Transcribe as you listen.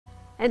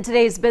In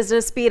today's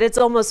business beat, it's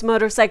almost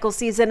motorcycle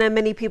season and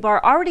many people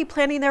are already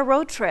planning their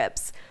road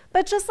trips.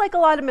 But just like a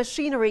lot of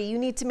machinery, you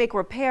need to make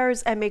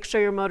repairs and make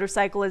sure your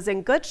motorcycle is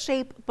in good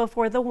shape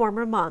before the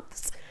warmer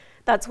months.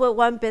 That's what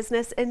one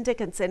business in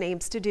Dickinson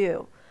aims to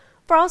do.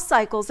 Frost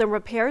Cycles and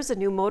Repairs, a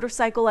new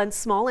motorcycle and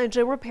small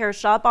engine repair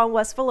shop on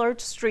West Village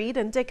Street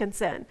in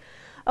Dickinson.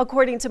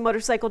 According to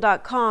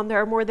motorcycle.com, there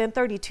are more than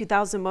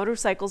 32,000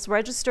 motorcycles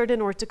registered in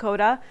North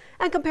Dakota,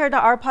 and compared to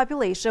our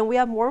population, we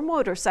have more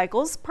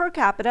motorcycles per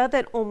capita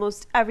than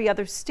almost every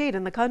other state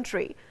in the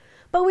country.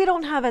 But we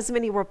don't have as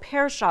many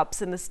repair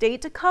shops in the state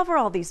to cover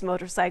all these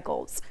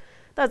motorcycles.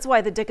 That's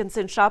why the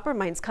Dickinson shop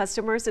reminds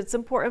customers it's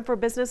important for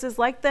businesses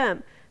like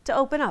them to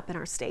open up in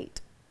our state.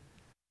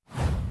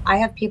 I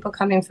have people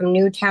coming from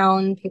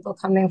Newtown, people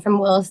coming from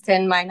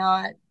Williston,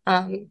 Minot.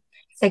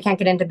 They can't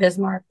get into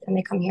Bismarck and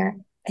they come here.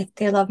 If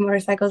they love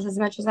motorcycles as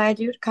much as I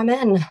do, to come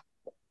in.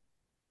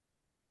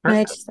 And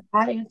it's the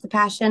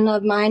passion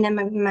of mine and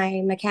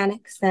my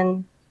mechanics,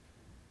 and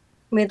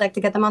we'd like to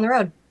get them on the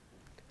road.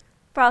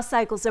 Frost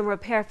Cycles and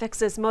Repair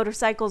fixes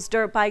motorcycles,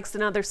 dirt bikes,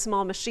 and other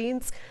small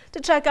machines. To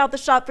check out the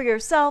shop for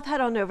yourself,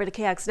 head on over to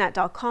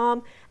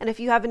kxnet.com. And if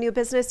you have a new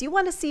business you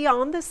want to see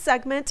on this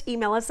segment,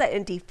 email us at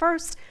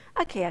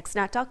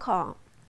indfirst@kxnet.com.